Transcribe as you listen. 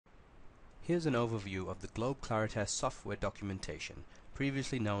Here's an overview of the Globe Claritas software documentation,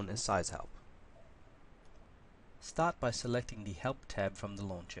 previously known as SizeHelp. Start by selecting the Help tab from the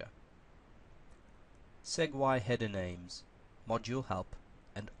launcher. SegY header names, Module Help,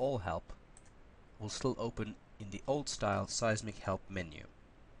 and All Help will still open in the old-style Seismic Help menu.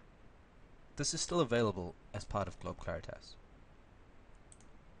 This is still available as part of Globe Claritas.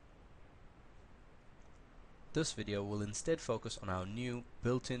 This video will instead focus on our new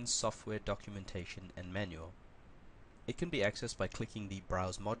built-in software documentation and manual. It can be accessed by clicking the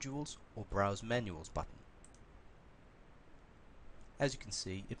Browse Modules or Browse Manuals button. As you can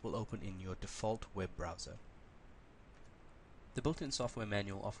see, it will open in your default web browser. The built-in software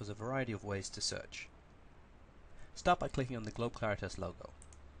manual offers a variety of ways to search. Start by clicking on the Globe Claritas logo.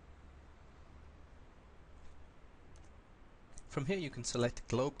 From here you can select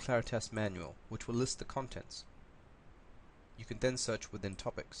Globe Claritas Manual, which will list the contents. You can then search within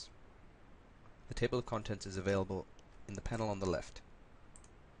topics. The table of contents is available in the panel on the left.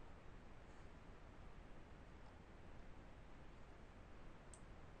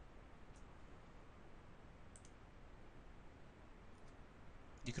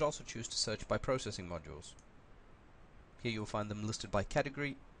 You could also choose to search by processing modules. Here you will find them listed by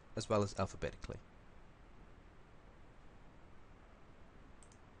category as well as alphabetically.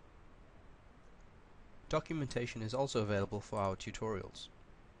 Documentation is also available for our tutorials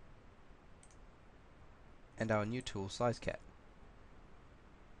and our new tool SizeCat.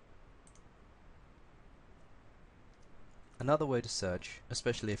 Another way to search,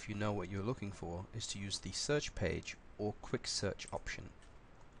 especially if you know what you're looking for, is to use the search page or quick search option.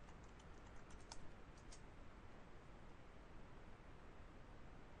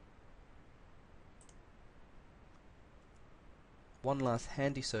 One last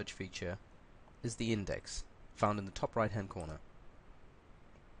handy search feature is the index, found in the top right hand corner.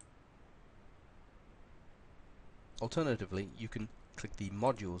 Alternatively, you can click the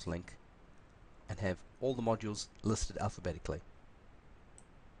modules link and have all the modules listed alphabetically.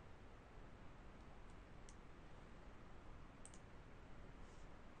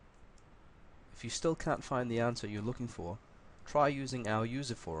 If you still can't find the answer you're looking for, try using our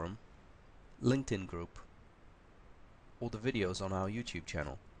user forum, LinkedIn group, or the videos on our YouTube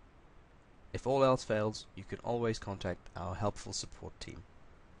channel. If all else fails, you can always contact our helpful support team.